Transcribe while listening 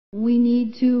We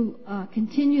need to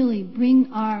continually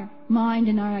bring our mind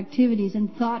and our activities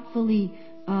and thoughtfully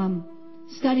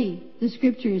study the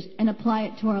scriptures and apply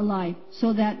it to our life.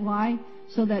 So that why?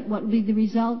 So that what will be the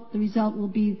result? The result will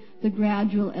be the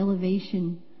gradual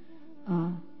elevation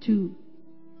to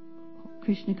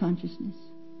Krishna consciousness.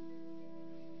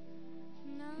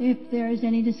 If there is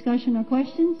any discussion or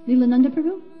questions, Nanda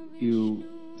Prabhu? You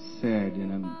said,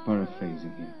 and I'm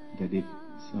paraphrasing here, that if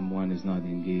someone is not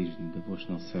engaged in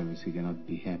devotional service, he cannot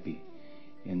be happy.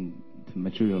 And the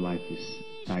material life is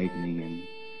tightening and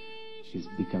is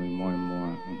becoming more and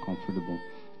more uncomfortable.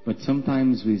 But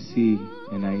sometimes we see,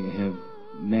 and I have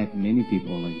met many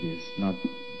people like this, not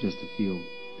just a few,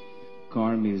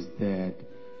 karmis that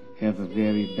have a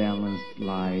very balanced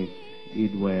life,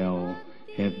 eat well,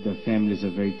 have the families are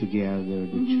very together,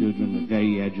 the children are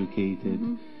very educated,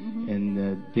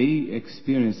 and they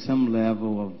experience some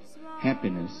level of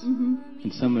happiness,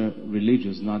 and some are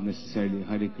religious, not necessarily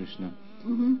Hare Krishna.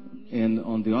 And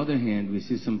on the other hand, we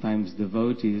see sometimes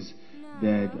devotees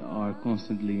that are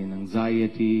constantly in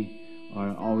anxiety,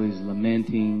 are always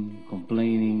lamenting,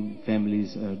 complaining,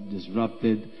 families are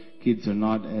disrupted, kids are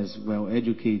not as well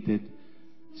educated.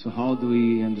 So how do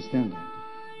we understand that?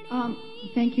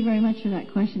 Thank you very much for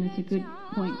that question. It's a good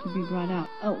point to be brought out.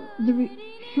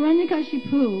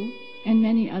 Hiranyakashipu and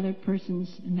many other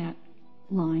persons in that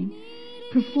line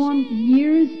performed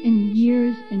years and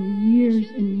years and years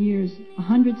and years,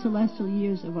 100 celestial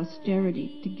years of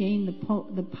austerity to gain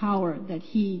the power that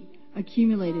he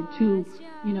accumulated to,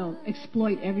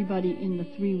 exploit everybody in the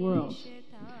three worlds.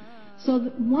 So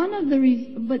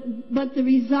but the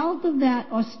result of that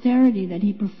austerity that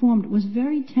he performed was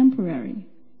very temporary.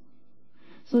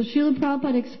 So Srila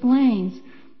Prabhupada explains,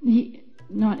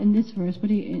 not in this verse, but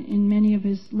in many of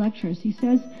his lectures, he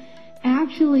says,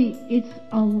 actually,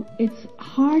 it's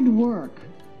hard work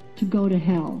to go to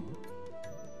hell.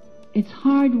 It's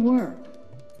hard work.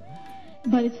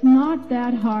 But it's not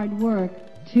that hard work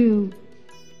to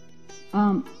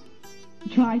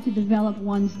try to develop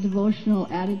one's devotional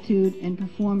attitude and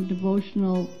perform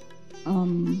devotional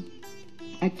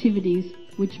activities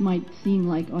which might seem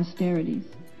like austerities.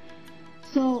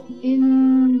 So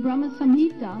in Brahma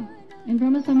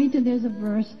Samhita there's a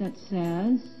verse that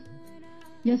says,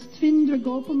 Yastvindra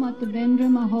Gopamata Vendra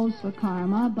Mahosva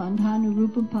Karma Bandhanu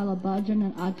Rupa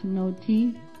Palabhajan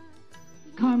Atanoti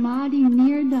Karmadi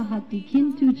Nirdahati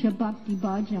Kintu Chabakti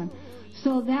Bhajan.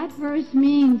 So that verse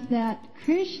means that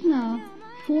Krishna,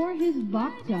 for his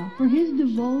bhakta, for his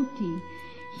devotee,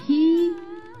 he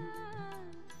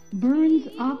burns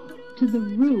up to the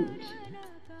root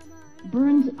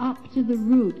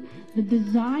the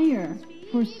desire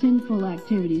for sinful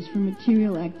activities, for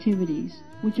material activities,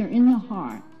 which are in the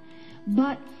heart.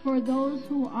 But for those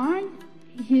who aren't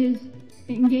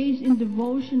engaged in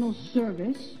devotional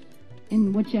service,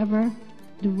 in whichever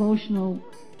devotional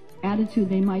attitude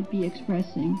they might be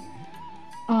expressing,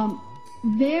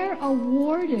 they're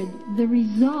awarded the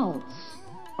results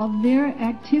of their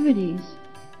activities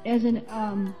as he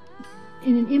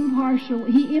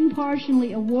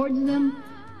impartially awards them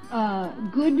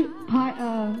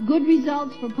good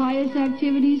results for pious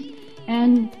activities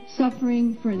and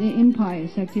suffering for the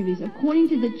impious activities, according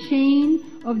to the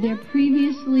chain of their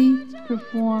previously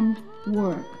performed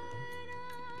work.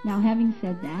 Now, having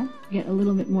said that, get a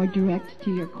little bit more direct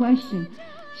to your question.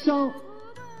 So,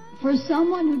 for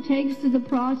someone who takes to the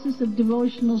process of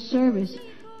devotional service,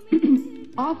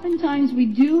 oftentimes we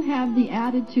do have the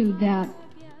attitude that,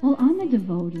 well, I'm a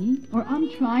devotee, or I'm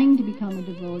trying to become a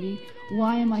devotee,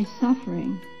 why am I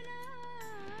suffering?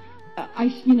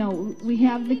 We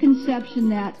have the conception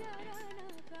that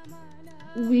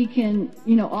we can,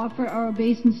 offer our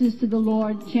obeisances to the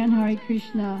Lord, chant Hare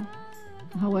Krishna,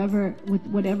 however, with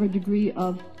whatever degree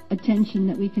of attention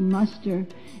that we can muster,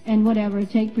 and whatever,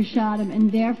 take prasadam,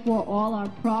 and therefore all our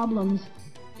problems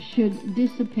should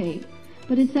dissipate.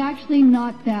 But it's actually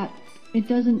not that. It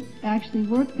doesn't actually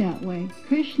work that way.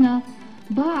 Krishna,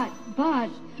 but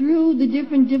through the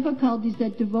different difficulties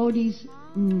that devotees,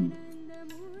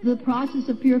 the process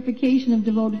of purification of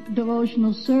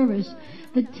devotional service,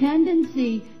 the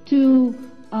tendency to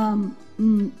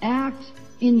act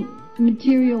in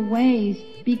material ways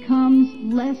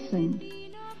becomes lessened.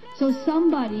 So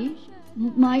somebody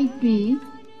might be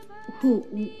who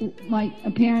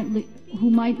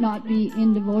might not be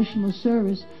in devotional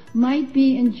service might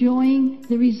be enjoying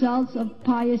the results of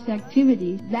pious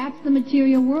activities. That's the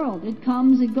material world. It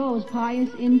comes, it goes, pious,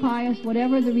 impious,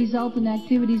 whatever the resultant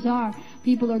activities are,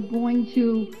 people are going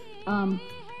to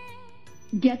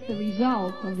get the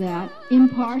result of that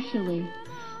impartially.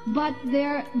 But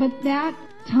that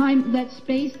time, that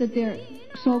space that they're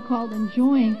so-called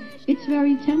enjoying, it's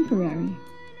very temporary.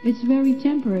 It's very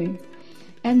temporary.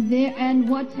 And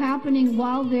what's happening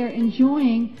while they're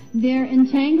enjoying, they're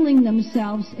entangling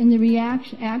themselves in the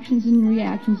actions and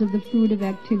reactions of the fruitive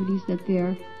activities that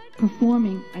they're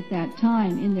performing at that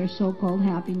time in their so-called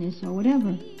happiness or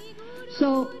whatever.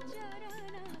 So,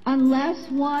 unless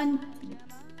one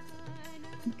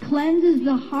cleanses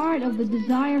the heart of the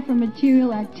desire for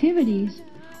material activities,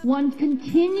 one's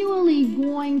continually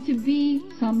going to be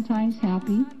sometimes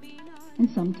happy and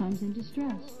sometimes in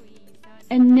distress.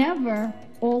 And never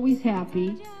always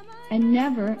happy and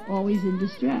never always in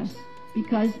distress,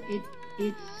 because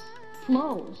it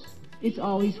flows. It's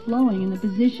always flowing. And the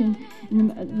position,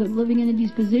 the living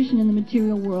entity's position in the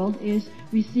material world is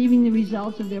receiving the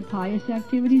results of their pious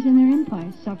activities and their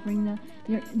impious, suffering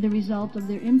the result of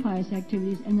their impious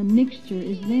activities, and the mixture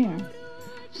is there.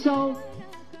 So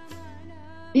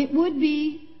it would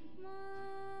be,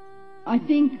 I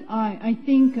think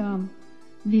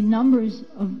the numbers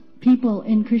of people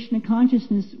in Krishna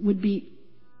consciousness would be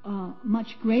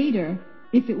much greater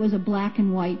if it was a black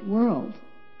and white world.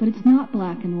 But it's not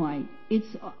black and white.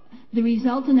 It's the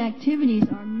resultant activities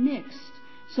are mixed,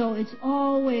 so it's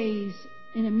always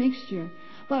in a mixture.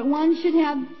 But one should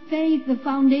have faith, the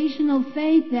foundational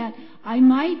faith, that I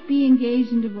might be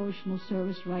engaged in devotional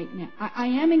service right now. I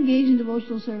am engaged in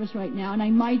devotional service right now, and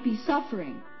I might be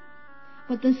suffering.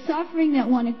 But the suffering that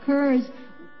one occurs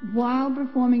while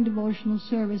performing devotional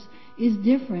service is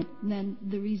different than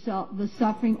the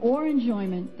suffering or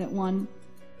enjoyment that one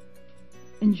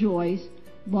enjoys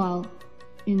while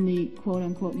in the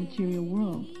quote-unquote material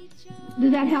world.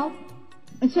 Does that help?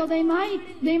 And so they might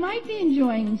be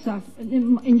enjoying,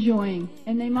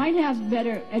 and they might have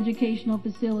better educational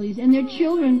facilities, and their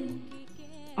children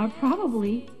are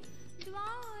probably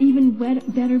even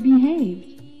better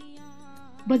behaved.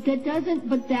 But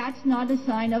that's not a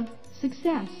sign of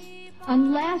success.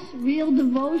 Unless real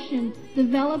devotion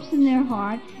develops in their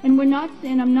heart, and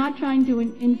I'm not trying to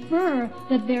infer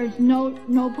that there's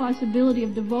no possibility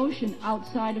of devotion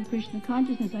outside of Krishna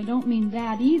consciousness. I don't mean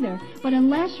that either. But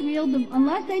unless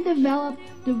they develop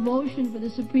devotion for the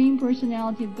Supreme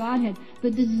Personality of Godhead, the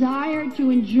desire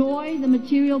to enjoy the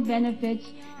material benefits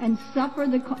and suffer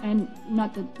and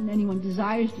not that anyone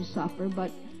desires to suffer,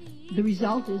 but the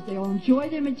result is they'll enjoy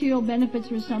their material benefits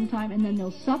for some time, and then they'll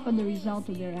suffer the result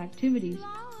of their activities.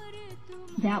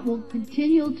 That will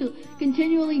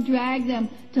continually drag them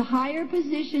to higher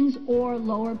positions or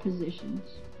lower positions.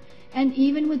 And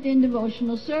even within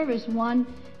devotional service, one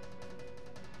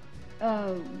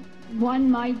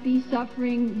might be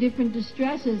suffering different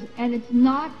distresses, and it's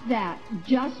not that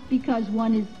just because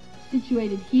one is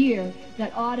situated here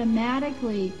that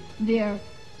automatically their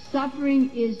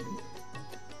suffering is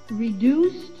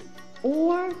reduced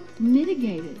or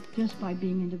mitigated just by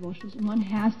being in devotion. One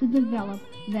has to develop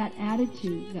that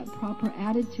attitude, that proper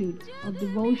attitude of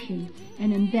devotion,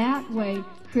 and in that way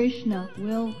Krishna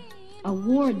will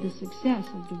award the success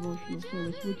of devotional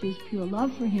service, which is pure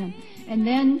love for him. And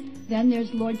then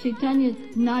there's Lord Chaitanya,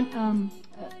 not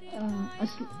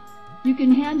you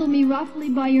can handle me roughly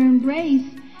by your embrace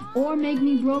or make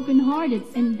me broken-hearted,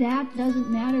 and that doesn't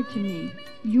matter to me.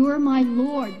 You're my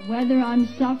Lord, whether I'm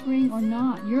suffering or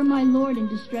not. You're my Lord in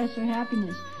distress or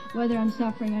happiness, whether I'm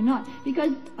suffering or not.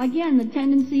 Because, again, the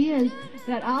tendency is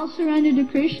that I'll surrender to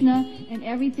Krishna and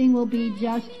everything will be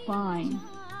just fine.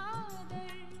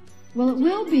 Well, it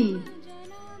will be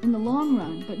in the long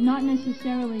run, but not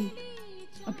necessarily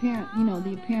apparent,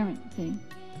 the apparent thing.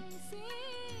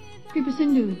 Kripa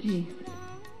Sindhu ji.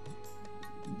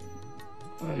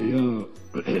 I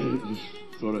just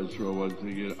thought I'd throw one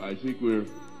thing in. I think we're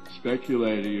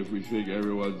speculating if we think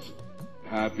everyone's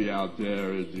happy out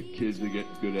there and the kids are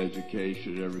getting good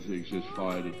education, everything's just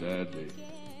fine and dandy.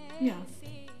 Yeah,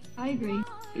 I agree.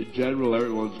 In general,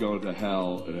 everyone's going to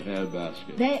hell in a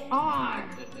handbasket. They are,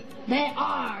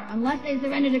 unless they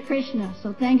surrender to Krishna.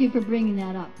 So thank you for bringing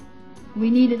that up. We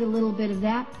needed a little bit of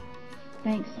that.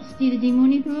 Thanks. Stita D.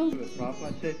 Muni Prabhu?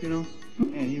 Prabhupada tape,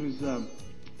 and he was, and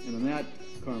in that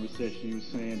conversation he was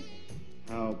saying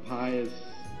how pious,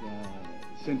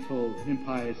 sinful,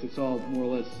 impious, it's all more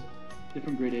or less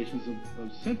different gradations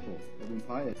of sinful, of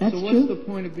impious. That's so what's true. the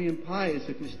point of being pious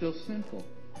if you're still sinful?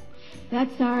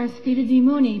 That's our Stita D.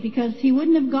 Muni, because he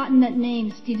wouldn't have gotten that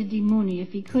name, Stita D. Muni,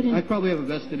 if he couldn't. I probably have a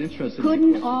vested interest in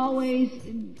couldn't always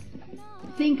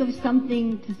think of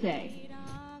something to say.